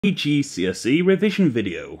iGCSE revision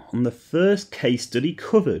video on the first case study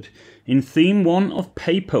covered in theme 1 of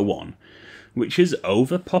paper 1, which is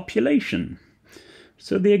overpopulation.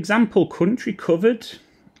 So the example country covered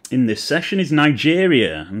in this session is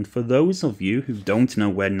Nigeria, and for those of you who don't know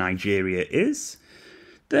where Nigeria is,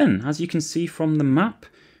 then as you can see from the map,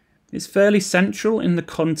 it's fairly central in the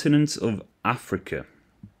continent of Africa.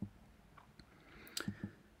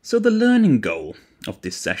 So the learning goal of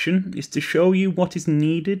this session is to show you what is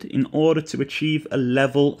needed in order to achieve a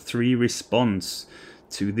level 3 response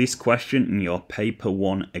to this question in your paper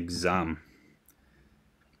 1 exam.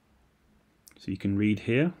 So you can read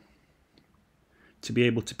here, to be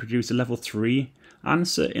able to produce a level 3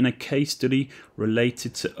 answer in a case study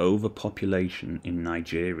related to overpopulation in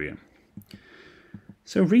Nigeria.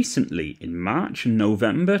 So recently, in March and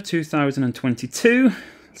November 2022,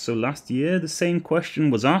 so last year, the same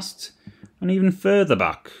question was asked, and even further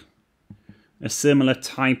back, a similar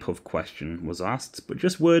type of question was asked, but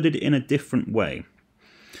just worded in a different way.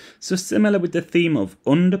 So similar with the theme of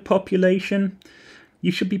underpopulation,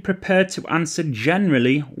 you should be prepared to answer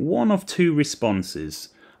generally one of two responses,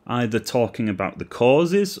 either talking about the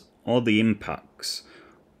causes or the impacts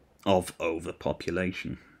of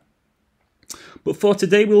overpopulation. But for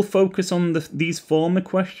today, we'll focus on these former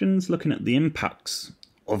questions, looking at the impacts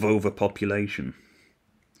of overpopulation.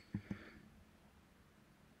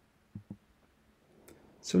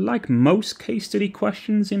 So like most case study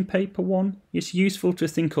questions in paper 1, it's useful to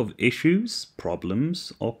think of issues,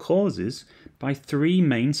 problems or causes by three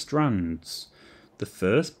main strands. The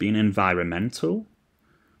first being environmental,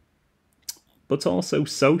 but also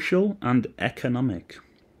social and economic.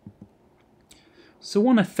 So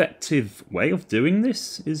one effective way of doing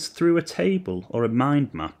this is through a table or a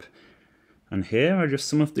mind map. And here are just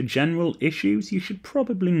some of the general issues you should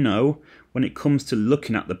probably know when it comes to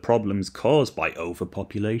looking at the problems caused by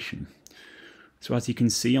overpopulation. So as you can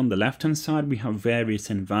see on the left hand side, we have various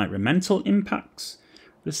environmental impacts.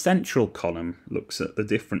 The central column looks at the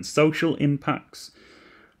different social impacts,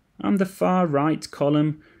 and the far right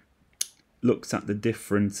column looks at the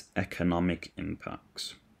different economic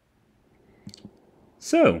impacts.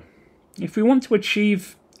 So if we want to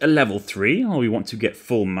achieve a level 3, or we want to get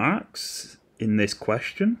full marks in this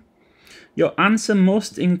question, your answer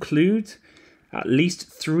must include at least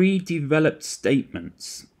 3 developed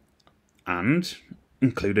statements and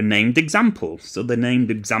include a named example. So the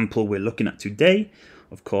named example we're looking at today,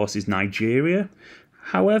 of course, is Nigeria.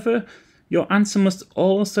 However, your answer must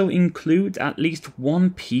also include at least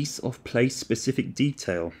one piece of place-specific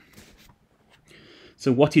detail.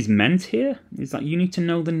 So what is meant here is that you need to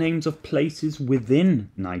know the names of places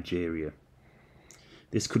within Nigeria.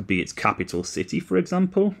 This could be its capital city, for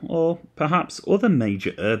example, or perhaps other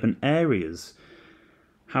major urban areas.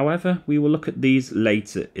 However, we will look at these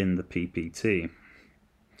later in the PPT.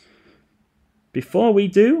 Before we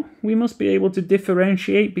do, we must be able to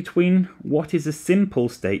differentiate between what is a simple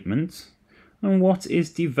statement and what is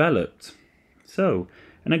developed. So,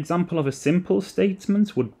 an example of a simple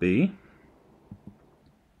statement would be: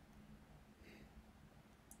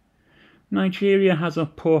 Nigeria has a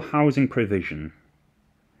poor housing provision.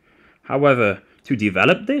 However, to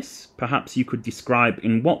develop this, perhaps you could describe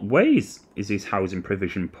in what ways is this housing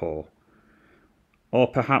provision poor? Or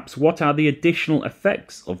perhaps what are the additional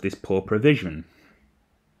effects of this poor provision?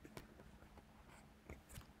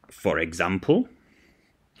 For example,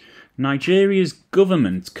 Nigeria's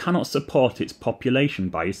government cannot support its population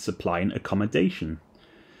by supplying accommodation.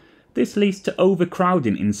 This leads to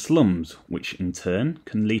overcrowding in slums, which in turn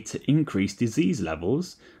can lead to increased disease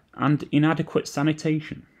levels and inadequate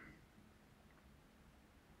sanitation.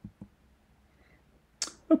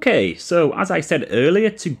 Okay, so as I said earlier,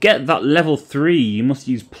 to get that level 3, you must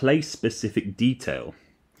use place-specific detail.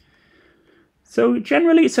 So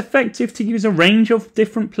generally it's effective to use a range of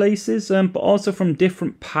different places, but also from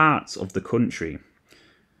different parts of the country.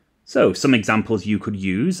 So some examples you could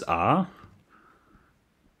use are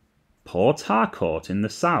Port Harcourt in the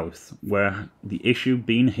south, where the issue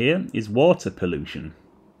being here is water pollution.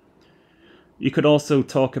 You could also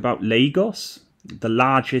talk about Lagos, the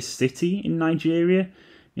largest city in Nigeria,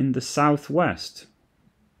 in the southwest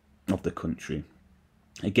of the country.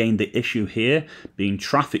 Again, the issue here being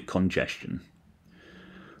traffic congestion.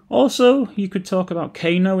 Also, you could talk about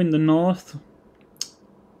Kano in the north,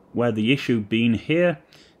 where the issue being here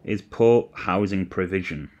is poor housing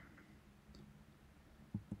provision.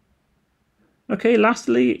 Okay,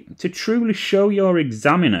 lastly, to truly show your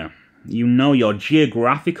examiner you know your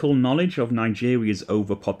geographical knowledge of Nigeria's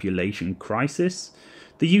overpopulation crisis,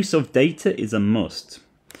 the use of data is a must.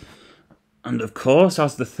 And of course,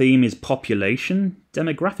 as the theme is population,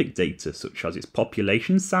 demographic data such as its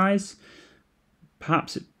population size,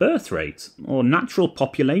 perhaps its birth rate, or natural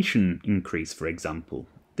population increase, for example.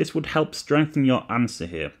 This would help strengthen your answer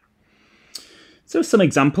here. So some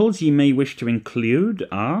examples you may wish to include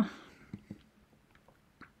are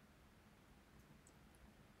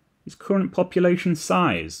its current population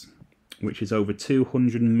size, which is over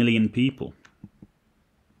 200 million people.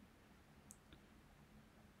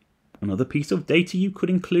 Another piece of data you could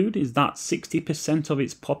include is that 60% of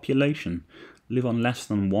its population live on less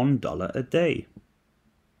than $1 a day.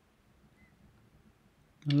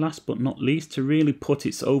 And last but not least, to really put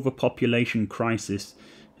its overpopulation crisis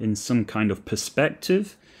in some kind of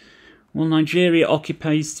perspective, well, Nigeria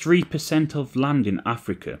occupies 3% of land in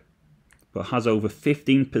Africa, but has over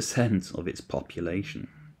 15% of its population.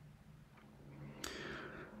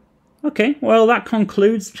 Okay, well that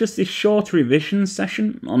concludes just this short revision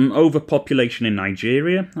session on overpopulation in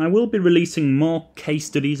Nigeria. I will be releasing more case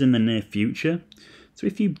studies in the near future, so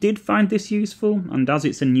if you did find this useful, and as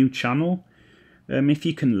it's a new channel, if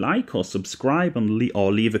you can like or subscribe and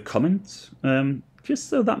or leave a comment, just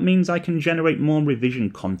so that means I can generate more revision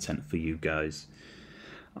content for you guys.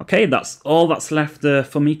 Okay, that's all that's left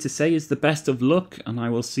for me to say is the best of luck, and I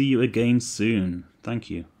will see you again soon. Thank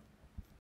you.